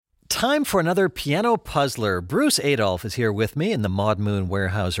Time for another piano puzzler. Bruce Adolph is here with me in the Maud Moon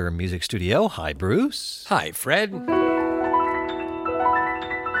Weyerhaeuser Music Studio. Hi, Bruce. Hi, Fred.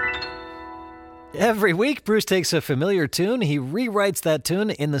 Every week, Bruce takes a familiar tune. He rewrites that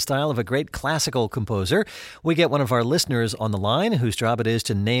tune in the style of a great classical composer. We get one of our listeners on the line whose job it is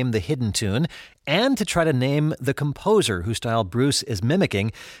to name the hidden tune and to try to name the composer whose style Bruce is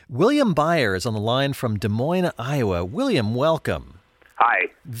mimicking. William Byer is on the line from Des Moines, Iowa. William, welcome. Hi.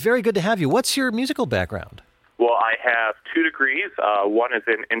 Very good to have you. What's your musical background? Well, I have 2 degrees. One is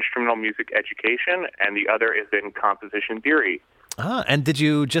in instrumental music education, and the other is in composition theory. And did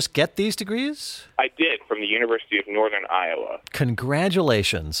you just get these degrees? I did, from the University of Northern Iowa.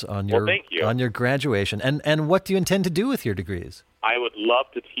 Congratulations on your thank you. on your graduation. And what do you intend to do with your degrees? I would love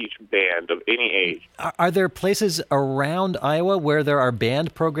to teach band of any age. Are there places around Iowa where there are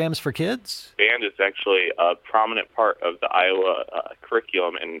band programs for kids? Band is actually a prominent part of the Iowa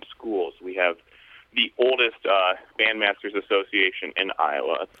curriculum in schools. We have the oldest Bandmasters Association in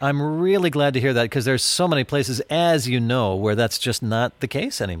Iowa. I'm really glad to hear that because there's so many places, as you know, where that's just not the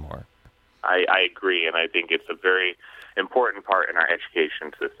case anymore. I agree, and I think it's a very important part in our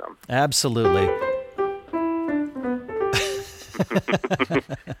education system. Absolutely.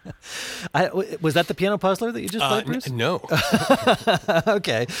 Was that the piano puzzler that you just played, Bruce? No.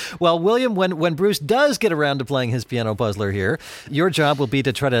 Okay. Well, William, when Bruce does get around to playing his piano puzzler here, your job will be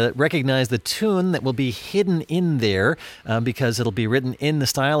to try to recognize the tune that will be hidden in there because it'll be written in the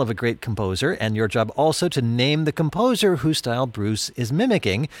style of a great composer, and your job also to name the composer whose style Bruce is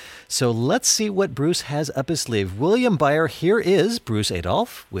mimicking. So let's see what Bruce has up his sleeve. William Byer, here is Bruce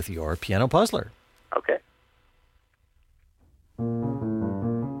Adolph with your piano puzzler. Okay.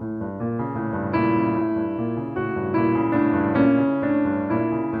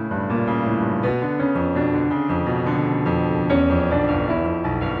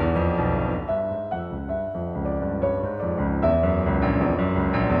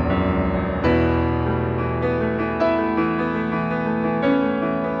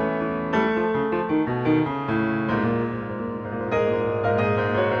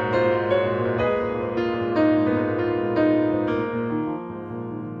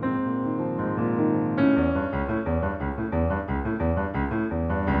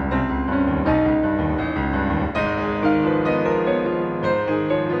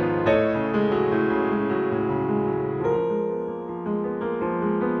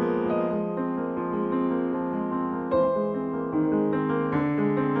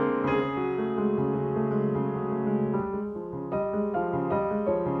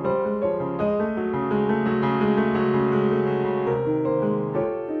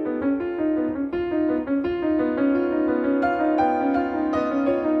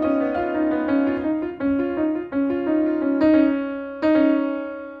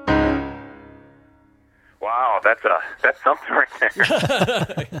 That's something right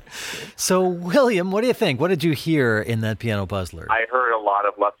there. So, William, what do you think? What did you hear in that piano puzzler? I heard a lot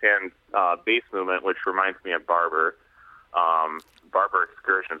of left-hand bass movement, which reminds me of Barber. Barber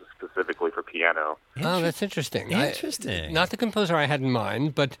Excursions specifically for piano. Oh, that's interesting. Interesting. Not the composer I had in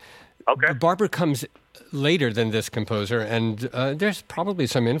mind, but Okay. Barber comes later than this composer, and there's probably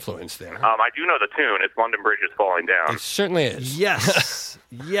some influence there. I do know the tune. It's London Bridge is Falling Down. It certainly is. Yes.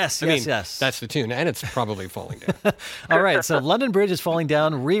 Yes. That's the tune, and it's probably falling down. All right, so London Bridge is Falling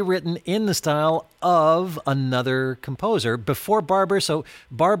Down, rewritten in the style of another composer before Barber. So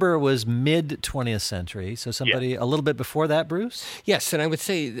Barber was mid-20th century, so somebody a little bit before that, Bruce? Yes, and I would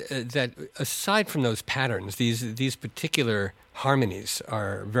say that aside from those patterns, these particular harmonies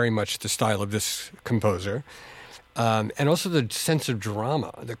are very much the style of this composer. And also the sense of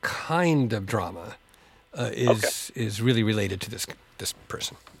drama, the kind of drama is really related to this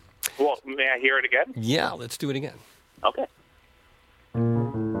person. Well, may I hear it again? Yeah, let's do it again. Okay.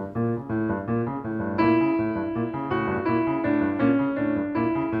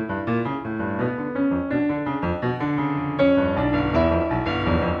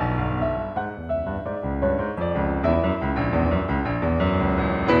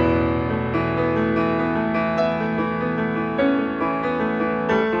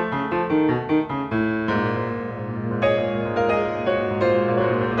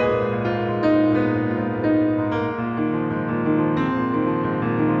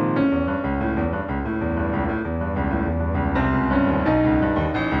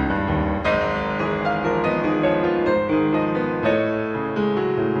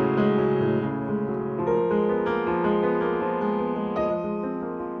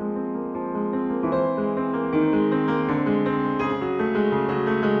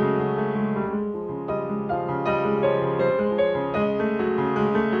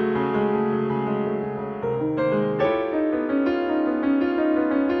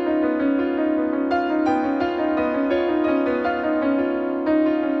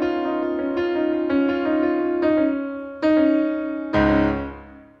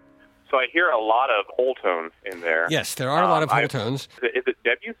 So I hear a lot of whole tones in there. Yes, there are a lot of whole tones. Is it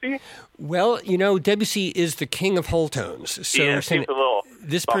Debussy? Well, Debussy is the king of whole tones. So Yeah, it seems a little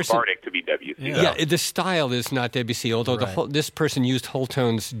bombardic to be Debussy. Yeah, the style is not Debussy, although this person used whole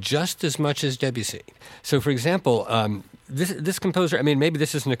tones just as much as Debussy. So, for example, this composer, I mean, maybe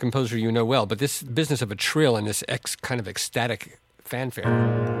this isn't a composer you know well, but this business of a trill and this kind of ecstatic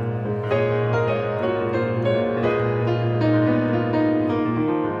fanfare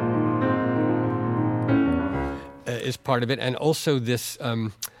is part of it, and also this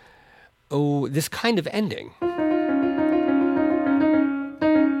this kind of ending,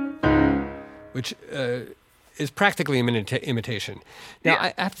 which is practically an imitation. Now,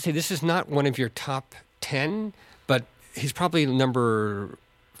 I have to say, this is not one of your top 10, but he's probably number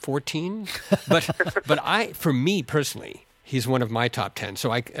 14. But for me personally, he's one of my top 10.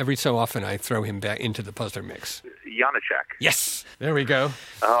 So every so often I throw him back into the puzzler mix. Janacek. Yes, there we go.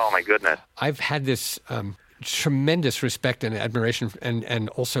 Oh my goodness. I've had this tremendous respect and admiration and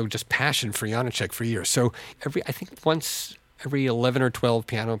also just passion for Janacek for years. So I think once every 11 or 12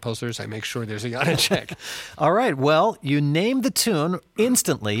 piano puzzlers, I make sure there's a Janacek. All right. Well, you named the tune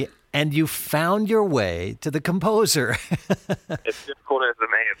instantly, and you found your way to the composer. As difficult as it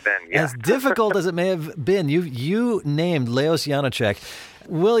may have been, yeah. As difficult as it may have been, you named Leos Janacek.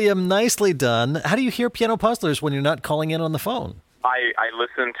 William, nicely done. How do you hear piano puzzlers when you're not calling in on the phone? I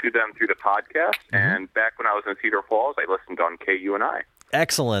listen to them through the podcast, and back when I was in Cedar Falls, I listened on KUNI.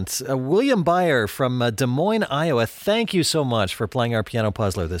 Excellent. William Byer from Des Moines, Iowa, thank you so much for playing our piano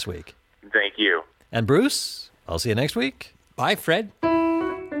puzzler this week. Thank you. And Bruce, I'll see you next week. Bye, Fred.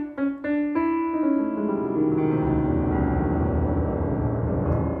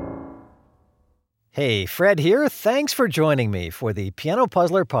 Hey, Fred here. Thanks for joining me for the Piano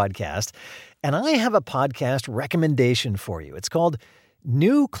Puzzler podcast. And I have a podcast recommendation for you. It's called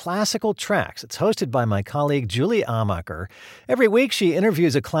New Classical Tracks. It's hosted by my colleague Julie Amacher. Every week she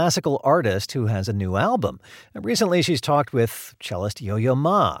interviews a classical artist who has a new album. Recently she's talked with cellist Yo-Yo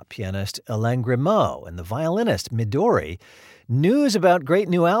Ma, pianist Alain Grimaud, and the violinist Midori. News about great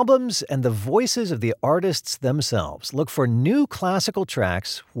new albums and the voices of the artists themselves. Look for New Classical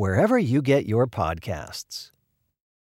Tracks wherever you get your podcasts.